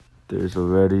There's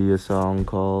already a song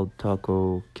called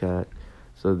Taco Cat,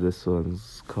 so this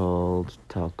one's called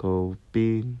Taco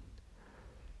Bean.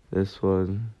 This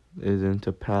one isn't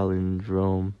a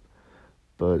palindrome,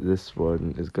 but this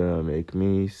one is gonna make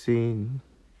me sing.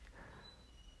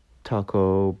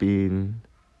 Taco Bean,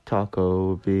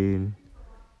 Taco Bean.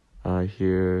 I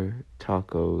hear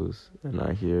tacos and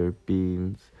I hear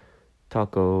beans.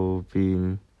 Taco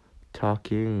Bean,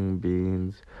 talking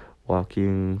beans,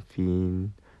 walking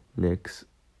Phoenix,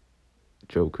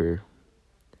 Joker.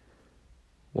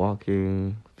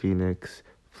 Walking Phoenix,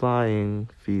 flying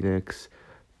Phoenix,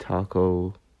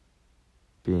 Taco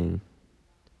Bean.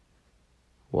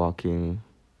 Walking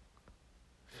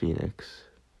Phoenix.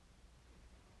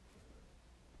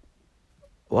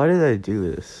 Why did I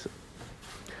do this?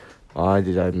 Why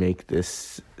did I make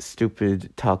this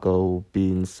stupid Taco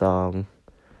Bean song?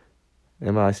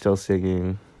 Am I still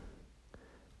singing?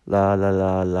 La la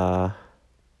la la.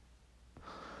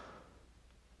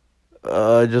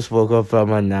 I just woke up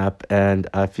from a nap and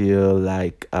I feel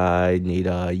like I need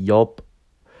a yelp.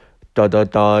 Da da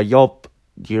da yelp.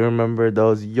 Do you remember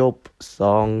those yelp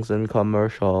songs and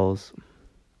commercials?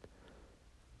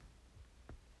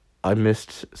 I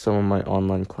missed some of my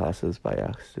online classes by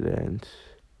accident.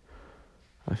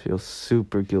 I feel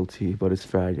super guilty, but it's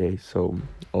Friday, so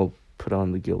I'll put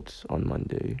on the guilt on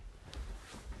Monday.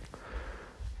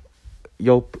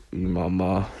 Yelp,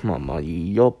 mama,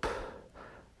 yelp.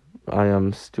 I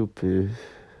am stupid.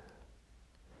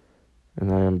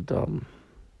 And I am dumb.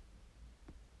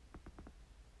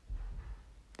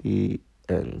 The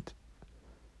end.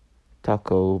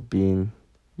 Taco Bean.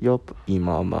 Yup,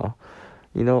 imama.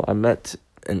 You know, I met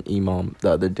an imam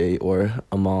the other day, or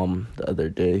a mom the other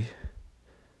day.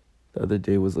 The other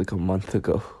day was like a month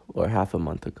ago, or half a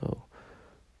month ago.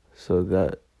 So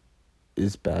that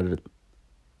is bad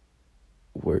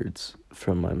words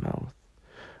from my mouth.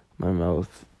 My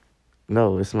mouth.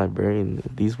 No, it's my brain.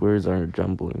 These words aren't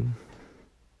jumbling.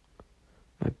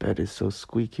 My bed is so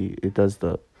squeaky. It does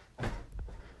the,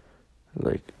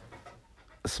 like,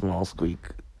 small squeak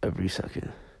every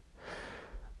second.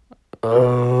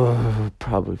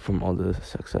 Probably from all the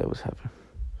sex I was having.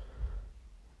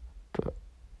 But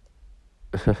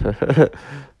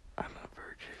I'm a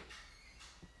virgin.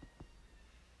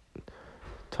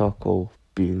 Taco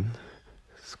Bean,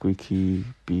 squeaky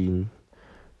bean,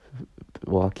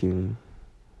 walking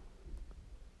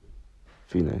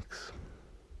Phoenix.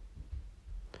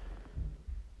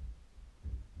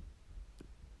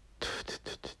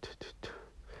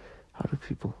 How do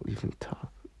people even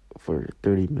talk for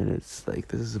 30 minutes? Like,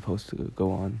 this is supposed to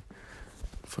go on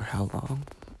for how long?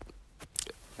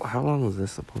 How long was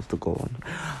this supposed to go on?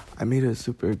 I made a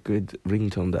super good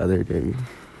ringtone the other day.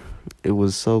 It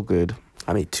was so good.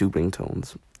 I made 2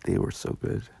 ringtones. They were so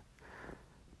good.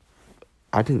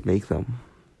 I didn't make them.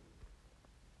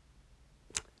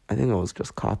 I think I was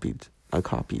just copied. I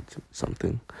copied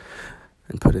something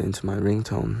and put it into my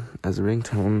ringtone as a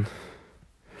ringtone.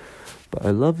 But I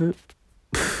love it.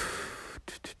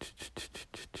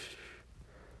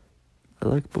 I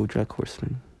like BoJack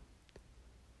Horseman.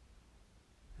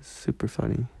 It's super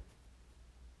funny.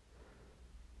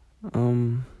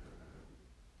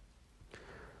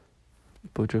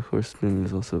 BoJack Horseman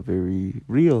is also very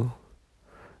real,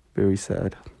 very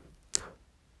sad. I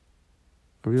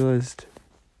realized,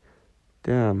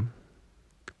 damn,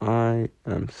 I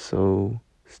am so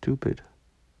stupid.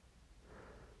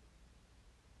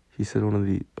 He said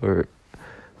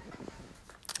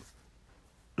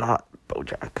not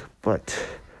BoJack, but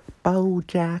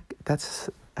BoJack. That's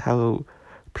how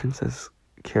Princess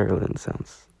Carolyn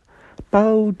sounds.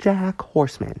 BoJack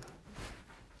Horseman.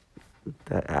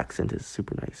 That accent is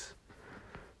super nice.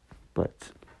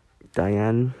 But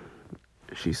Diane,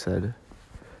 she said,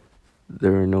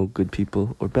 there are no good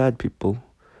people or bad people.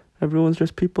 Everyone's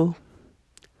just people.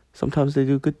 Sometimes they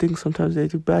do good things, sometimes they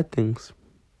do bad things.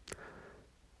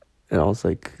 And I was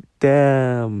like,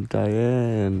 damn,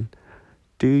 Diane.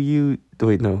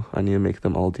 Wait, no, I need to make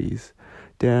them all D's.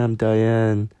 Damn,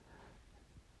 Diane.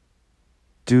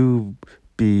 Do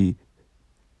be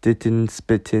didn't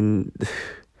spittin'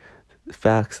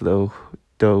 facts, though.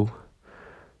 It's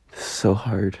so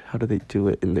hard. How do they do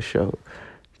it in the show?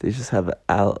 They just have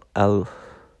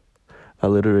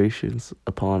alliterations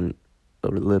upon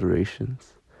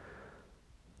alliterations.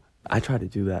 I try to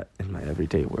do that in my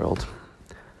everyday world.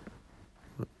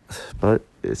 But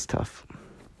it's tough.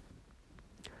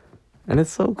 And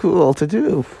it's so cool to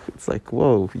do. It's like,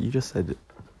 whoa, you just said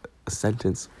a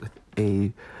sentence with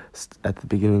a at the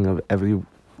beginning of every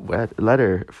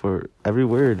letter for every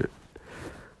word.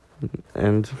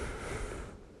 And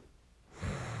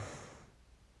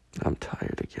I'm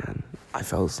I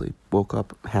fell asleep. Woke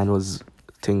up, hand was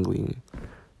tingling.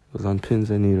 It was on pins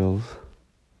and needles.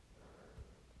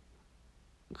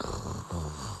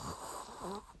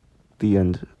 The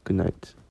end. Good night.